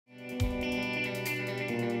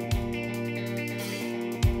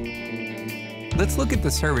Let's look at the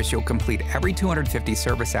service you'll complete every 250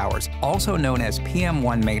 service hours, also known as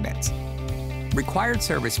PM1 maintenance. Required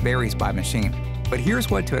service varies by machine, but here's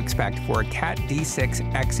what to expect for a Cat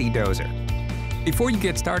D6 XE dozer. Before you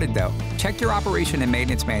get started though, check your operation and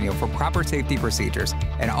maintenance manual for proper safety procedures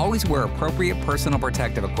and always wear appropriate personal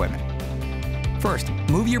protective equipment. First,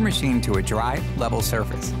 move your machine to a dry, level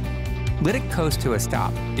surface. Let it coast to a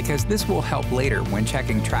stop because this will help later when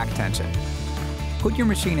checking track tension. Put your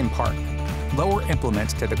machine in park, lower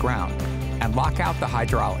implements to the ground, and lock out the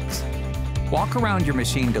hydraulics. Walk around your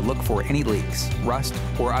machine to look for any leaks, rust,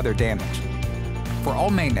 or other damage. For all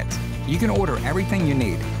maintenance, you can order everything you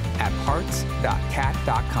need at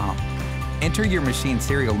parts.cat.com. Enter your machine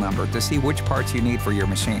serial number to see which parts you need for your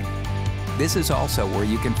machine. This is also where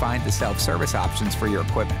you can find the self-service options for your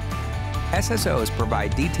equipment. SSOs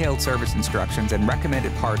provide detailed service instructions and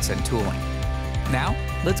recommended parts and tooling. Now,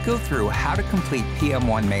 let's go through how to complete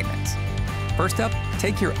PM1 maintenance. First up,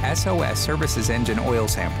 take your SOS Services engine oil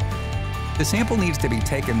sample. The sample needs to be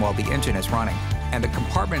taken while the engine is running and the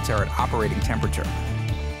compartments are at operating temperature.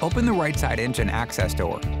 Open the right side engine access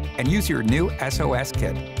door and use your new SOS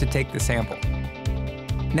kit to take the sample.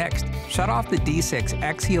 Next, shut off the D6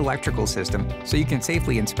 XE electrical system so you can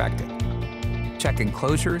safely inspect it. Check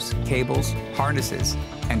enclosures, cables, harnesses,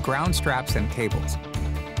 and ground straps and cables.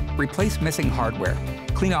 Replace missing hardware,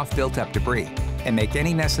 clean off built-up debris, and make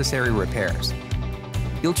any necessary repairs.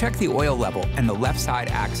 You'll check the oil level and the left side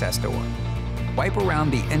access door. Wipe around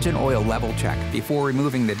the engine oil level check before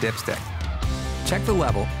removing the dipstick. Check the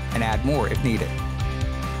level and add more if needed.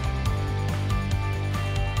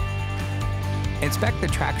 Inspect the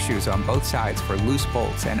track shoes on both sides for loose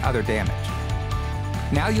bolts and other damage.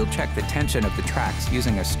 Now you'll check the tension of the tracks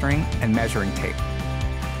using a string and measuring tape.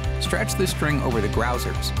 Stretch the string over the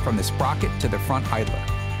grousers from the sprocket to the front idler.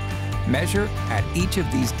 Measure at each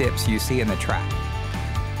of these dips you see in the track.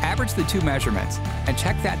 Average the two measurements and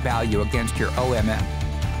check that value against your OMM.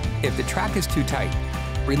 If the track is too tight,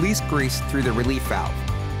 release grease through the relief valve.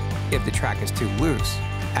 If the track is too loose,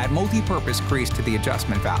 add multi-purpose grease to the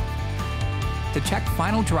adjustment valve. To check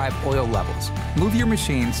final drive oil levels, move your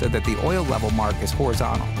machine so that the oil level mark is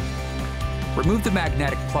horizontal. Remove the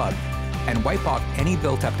magnetic plug and wipe off any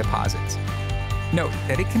built-up deposits. Note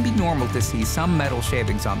that it can be normal to see some metal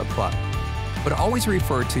shavings on the plug, but always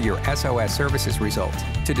refer to your SOS Services results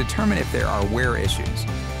to determine if there are wear issues.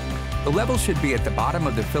 The level should be at the bottom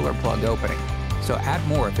of the filler plug opening, so add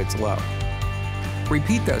more if it's low.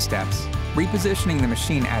 Repeat those steps, repositioning the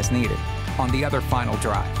machine as needed on the other final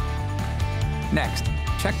drive. Next,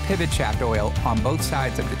 check pivot shaft oil on both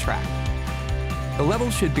sides of the track. The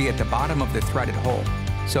level should be at the bottom of the threaded hole,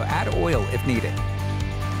 so add oil if needed.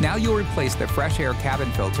 Now you'll replace the fresh air cabin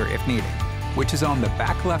filter if needed, which is on the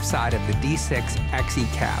back left side of the D6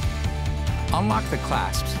 XE cab. Unlock the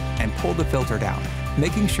clasps and pull the filter down,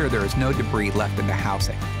 making sure there is no debris left in the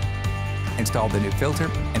housing. Install the new filter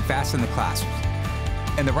and fasten the clasps.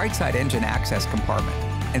 In the right side engine access compartment,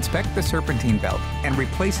 inspect the serpentine belt and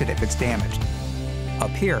replace it if it's damaged. Up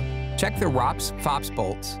here, check the ROPS FOPS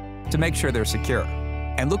bolts to make sure they're secure,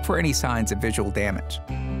 and look for any signs of visual damage.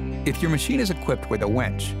 If your machine is equipped with a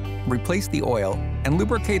winch, replace the oil and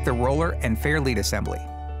lubricate the roller and fair lead assembly.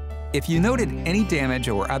 If you noted any damage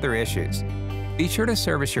or other issues, be sure to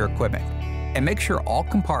service your equipment and make sure all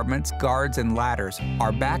compartments, guards, and ladders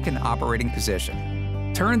are back in operating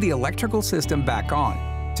position. Turn the electrical system back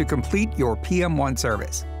on to complete your PM1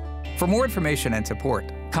 service. For more information and support,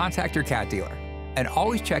 contact your Cat dealer. And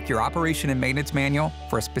always check your operation and maintenance manual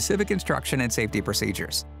for specific instruction and safety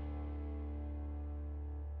procedures.